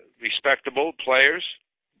respectable players,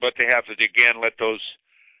 but they have to, again, let those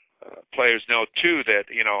players know, too, that,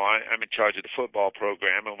 I'm in charge of the football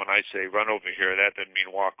program, and when I say run over here, that doesn't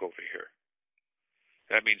mean walk over here.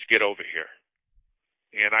 That means get over here.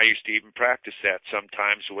 And I used to even practice that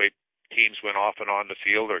sometimes, the way teams went off and on the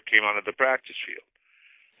field or came onto the practice field.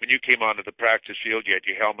 When you came onto the practice field, you had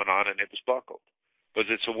your helmet on and it was buckled,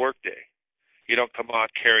 because it's a work day. You don't come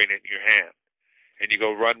out carrying it in your hand. And you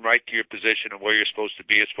go run right to your position and where you're supposed to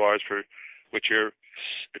be as far as for what your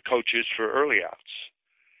coaches for early outs.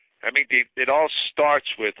 It all starts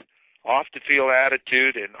with off-the-field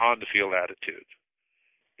attitude and on-the-field attitude.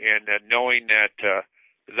 And knowing that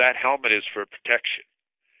that helmet is for protection.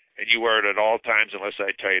 And you wear it at all times unless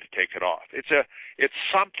I tell you to take it off. It's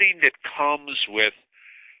something that comes with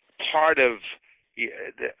part of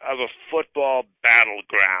a football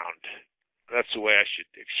battleground. That's the way I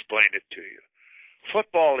should explain it to you.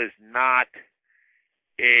 Football is not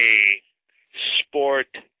a sport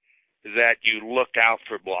that you look out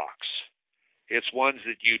for blocks. It's ones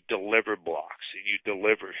that you deliver blocks and you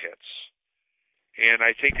deliver hits. And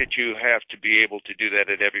I think that you have to be able to do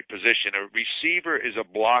that at every position. A receiver is a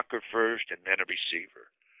blocker first and then a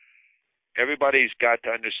receiver. Everybody's got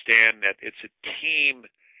to understand that it's a team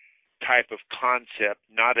type of concept,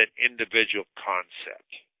 not an individual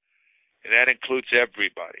concept. And that includes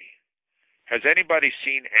everybody. Has anybody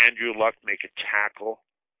seen Andrew Luck make a tackle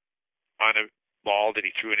on a ball that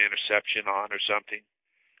he threw an interception on or something?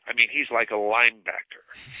 He's like a linebacker.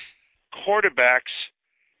 Quarterbacks,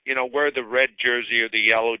 wear the red jersey or the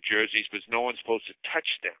yellow jerseys, but no one's supposed to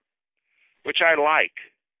touch them, which I like,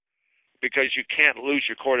 because you can't lose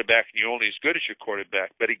your quarterback and you're only as good as your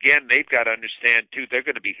quarterback. But again, they've got to understand, too, they're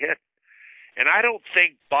going to be hit. And I don't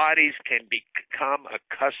think bodies can become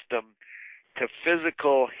accustomed to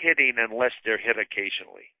physical hitting unless they're hit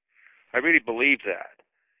occasionally. I really believe that.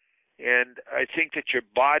 And I think that your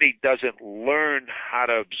body doesn't learn how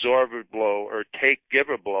to absorb a blow or give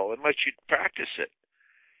a blow unless you practice it.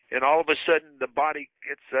 And all of a sudden, the body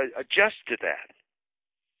gets adjust to that.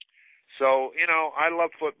 So, I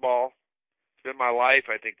love football. It's been my life.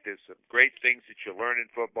 I think there's some great things that you learn in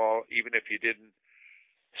football, even if you didn't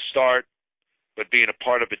start, but being a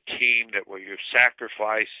part of a team where you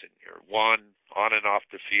sacrifice and you're won on and off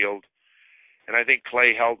the field. And I think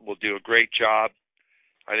Clay Helton will do a great job.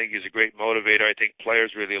 I think he's a great motivator. I think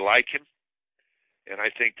players really like him. And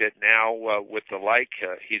I think that now with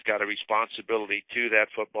he's got a responsibility to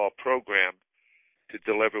that football program to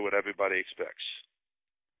deliver what everybody expects.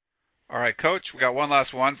 All right, Coach, we got one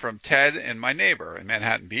last one from Ted and my neighbor in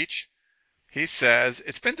Manhattan Beach. He says,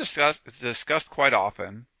 it's been discussed quite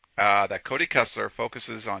often that Cody Kessler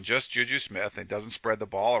focuses on just Juju Smith and doesn't spread the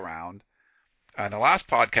ball around. In the last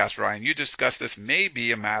podcast, Ryan, you discussed this may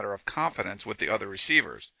be a matter of confidence with the other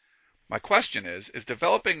receivers. My question is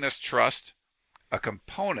developing this trust a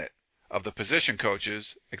component of the position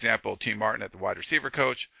coaches, example, T. Martin at the wide receiver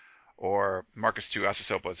coach, or Marcus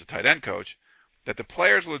Tuiasosopo as the tight end coach, that the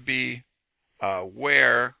players would be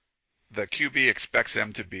where the QB expects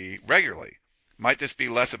them to be regularly? Might this be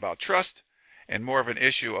less about trust and more of an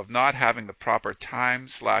issue of not having the proper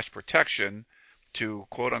time/protection to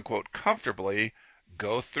quote-unquote comfortably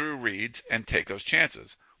go through reads and take those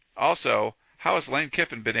chances? Also, how has Lane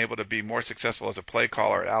Kiffin been able to be more successful as a play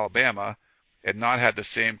caller at Alabama and not had the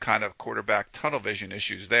same kind of quarterback tunnel vision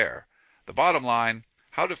issues there? The bottom line,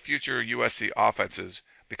 how do future USC offenses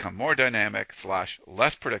become more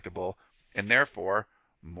dynamic/less predictable and therefore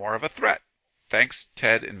more of a threat? Thanks,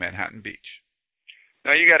 Ted in Manhattan Beach.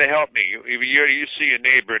 Now you got to help me. You see a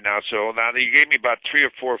neighbor now, so now you gave me about 3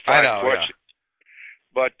 or 4 or 5 questions. Yeah.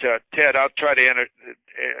 But Ted, I'll try to answer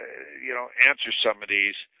some of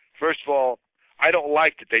these. First of all, I don't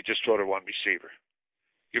like that they just throw to one receiver.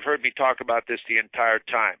 You've heard me talk about this the entire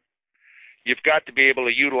time. You've got to be able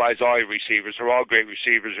to utilize all your receivers. They're all great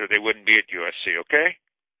receivers, or they wouldn't be at USC. Okay?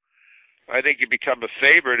 I think you become a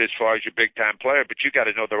favorite as far as your big-time player, but you got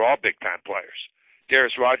to know they're all big-time players.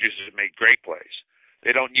 Darius Rogers has made great plays.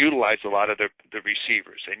 They don't utilize a lot of the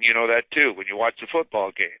receivers, and you know that too when you watch the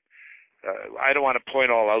football game. I don't want to point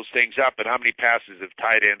all those things up, but how many passes have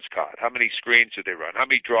tight ends caught? How many screens did they run? How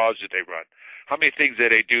many draws did they run? How many things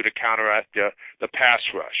did they do to counteract the pass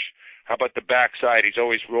rush? How about the backside? He's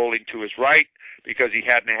always rolling to his right because he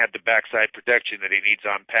hadn't had the backside protection that he needs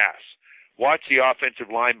on pass. Watch the offensive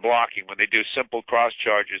line blocking when they do simple cross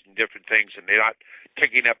charges and different things, and they're not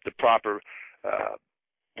picking up the proper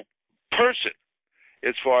person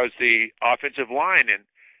as far as the offensive line. And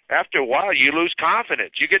after a while, you lose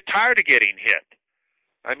confidence. You get tired of getting hit.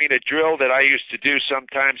 I mean, a drill that I used to do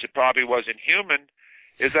sometimes, it probably wasn't human,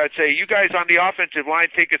 is I'd say, you guys on the offensive line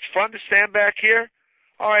think it's fun to stand back here?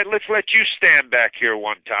 All right, let's let you stand back here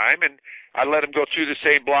one time. And I let them go through the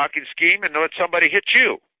same blocking scheme and let somebody hit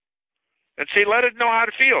you. And see, let it know how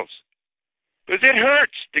it feels. Because it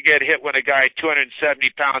hurts to get hit when a guy 270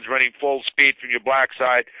 pounds running full speed from your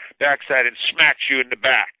backside and smacks you in the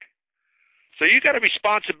back. So you got a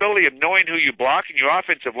responsibility of knowing who you block, and your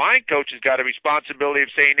offensive line coach has got a responsibility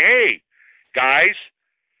of saying, hey, guys,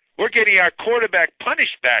 we're getting our quarterback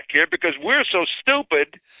punished back here because we're so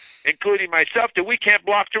stupid, including myself, that we can't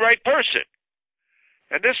block the right person.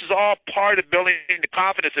 And this is all part of building the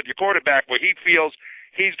confidence of your quarterback where he feels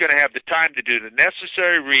he's going to have the time to do the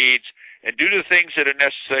necessary reads and do the things that are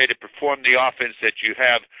necessary to perform the offense that you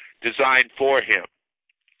have designed for him.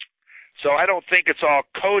 So I don't think it's all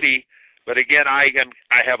Cody, but again, I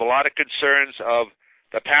have a lot of concerns of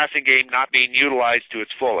the passing game not being utilized to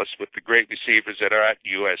its fullest with the great receivers that are at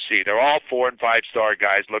USC. They're all 4- and 5-star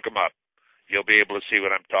guys. Look them up. You'll be able to see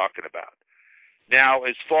what I'm talking about. Now,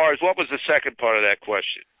 as far as what was the second part of that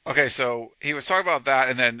question? Okay, so he was talking about that,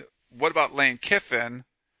 and then what about Lane Kiffin?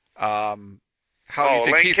 How do you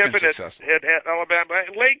think he's been successful? At Alabama.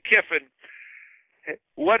 Lane Kiffin,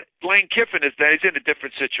 what Lane Kiffin is, that he's in a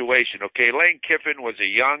different situation. Okay, Lane Kiffin was a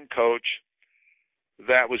young coach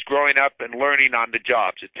that was growing up and learning on the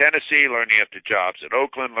jobs at Tennessee, learning at the jobs at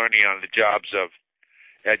Oakland, learning on the jobs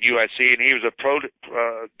at USC, and he was a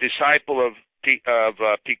disciple of Pete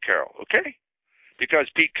Carroll. Okay, because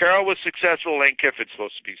Pete Carroll was successful, Lane Kiffin's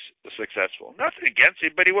supposed to be successful. Nothing against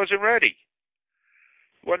him, but he wasn't ready.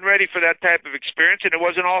 Wasn't ready for that type of experience, and it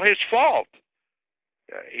wasn't all his fault.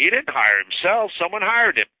 He didn't hire himself. Someone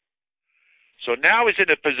hired him. So now he's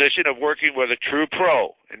in a position of working with a true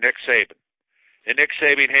pro in Nick Saban. And Nick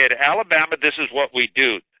Saban, hey, at Alabama, this is what we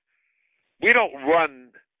do. We don't run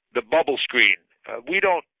the bubble screen. We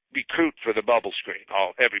don't recruit for the bubble screen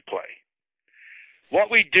every play. What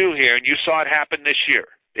we do here, and you saw it happen this year,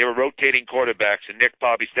 they were rotating quarterbacks, and Nick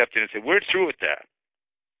probably stepped in and said, we're through with that.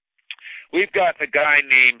 We've got a guy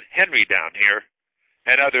named Henry down here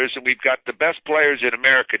and others, and we've got the best players in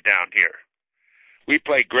America down here. We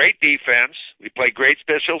play great defense, we play great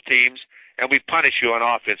special teams, and we punish you on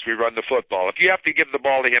offense. We run the football. If you have to give the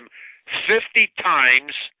ball to him 50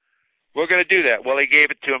 times, we're going to do that. Well, he gave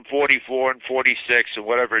it to him 44 and 46 and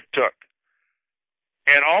whatever it took.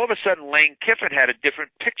 And all of a sudden, Lane Kiffin had a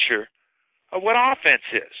different picture of what offense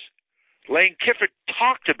is. Lane Kiffin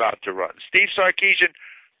talked about the run. Steve Sarkisian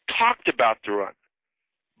talked about the run.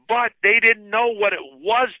 But they didn't know what it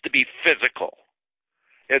was to be physical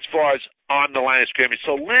as far as on the line of scrimmage.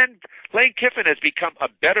 So Lane Kiffin has become a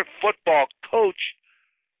better football coach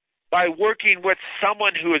by working with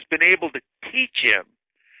someone who has been able to teach him.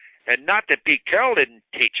 And not that Pete Carroll didn't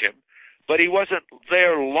teach him, but he wasn't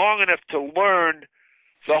there long enough to learn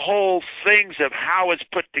the whole things of how it's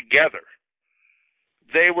put together.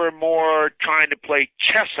 They were more trying to play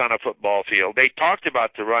chess on a football field. They talked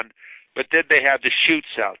about the run, but did they have the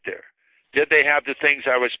shoots out there? Did they have the things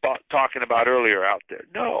I was talking about earlier out there?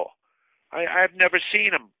 No. I've never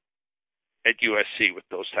seen them at USC with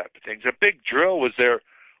those type of things. A big drill was their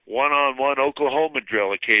one-on-one Oklahoma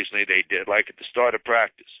drill occasionally they did, like at the start of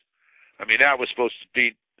practice. I mean, that was supposed to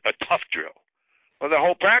be a tough drill. Well, the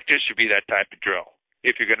whole practice should be that type of drill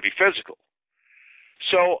if you're going to be physical.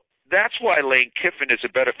 So that's why Lane Kiffin is a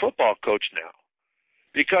better football coach now,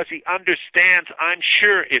 because he understands, I'm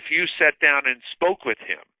sure if you sat down and spoke with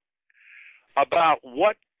him about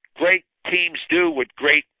what great teams do with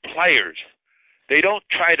great players, they don't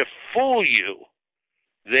try to fool you,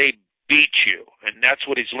 they beat you, and that's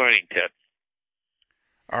what he's learning, Ted.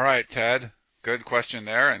 All right, Ted. Good question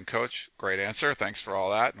there, and Coach, great answer. Thanks for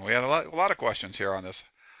all that. And we had a lot of questions here on this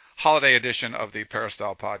holiday edition of the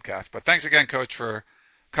Peristyle Podcast. But thanks again, Coach, for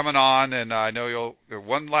coming on. And I know there's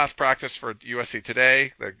one last practice for USC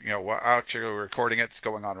today. Actually, we're recording it. It's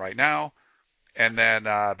going on right now. And then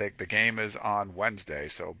the game is on Wednesday,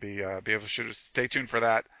 so be able to stay tuned for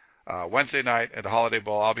that. Wednesday night at the Holiday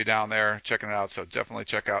Bowl, I'll be down there checking it out, so definitely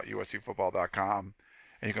check out uscfootball.com.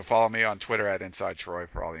 And you can follow me on Twitter at InsideTroy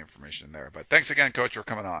for all the information there. But thanks again, Coach, for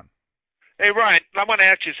coming on. Hey, Ryan, I want to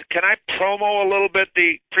ask you, can I promo a little bit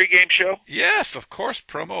the pregame show? Yes, of course,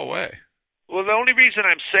 promo away. Well, the only reason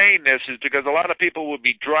I'm saying this is because a lot of people will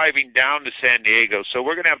be driving down to San Diego, so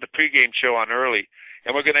we're going to have the pregame show on early,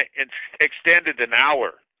 and we're going to extend it an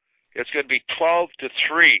hour. It's going to be 12 to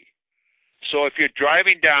 3. So if you're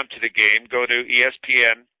driving down to the game, go to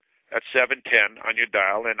ESPN at 710 on your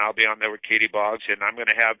dial, and I'll be on there with Katie Boggs, and I'm going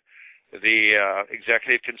to have the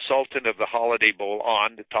executive consultant of the Holiday Bowl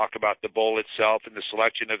on to talk about the bowl itself and the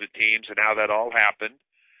selection of the teams and how that all happened.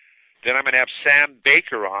 Then I'm going to have Sam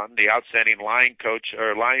Baker on, the outstanding line coach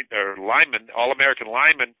or lineman, All-American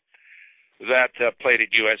lineman that played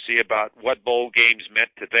at USC, about what bowl games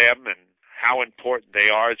meant to them and how important they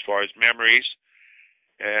are as far as memories.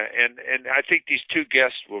 And I think these two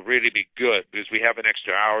guests will really be good because we have an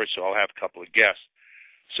extra hour, so I'll have a couple of guests.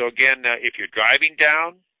 So again, if you're driving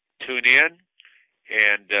down, tune in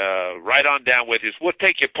and right on down with us. We'll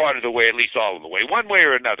take you part of the way, at least all of the way, one way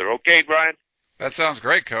or another. Okay, Brian? That sounds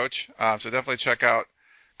great, Coach. So definitely check out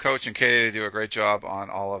Coach and Katie. They do a great job on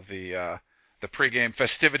all of the pregame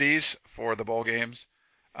festivities for the bowl games.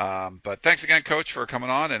 But thanks again, Coach, for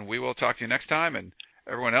coming on, and we will talk to you next time. And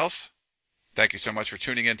everyone else, thank you so much for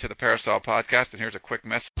tuning in to the Peristyle Podcast, and here's a quick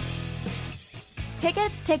message.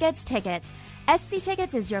 Tickets, tickets, tickets. SC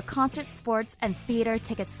Tickets is your concert, sports, and theater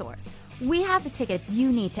ticket source. We have the tickets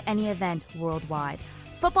you need to any event worldwide.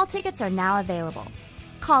 Football tickets are now available.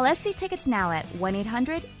 Call SC Tickets now at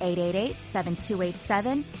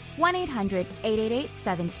 1-800-888-7287,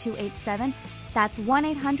 1-800-888-7287. That's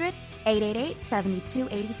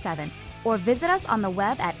 1-800-888-7287. Or visit us on the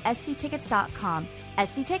web at sctickets.com.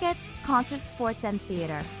 SC Tickets, concert, sports, and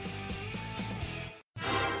theater.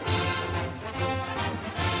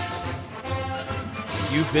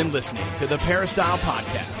 You've been listening to the Peristyle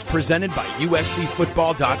Podcast, presented by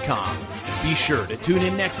USCFootball.com. Be sure to tune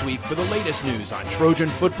in next week for the latest news on Trojan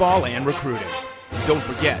football and recruiting. And don't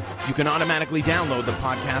forget, you can automatically download the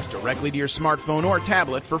podcast directly to your smartphone or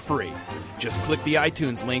tablet for free. Just click the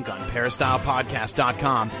iTunes link on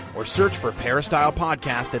peristylepodcast.com or search for Peristyle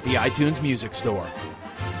Podcast at the iTunes Music Store.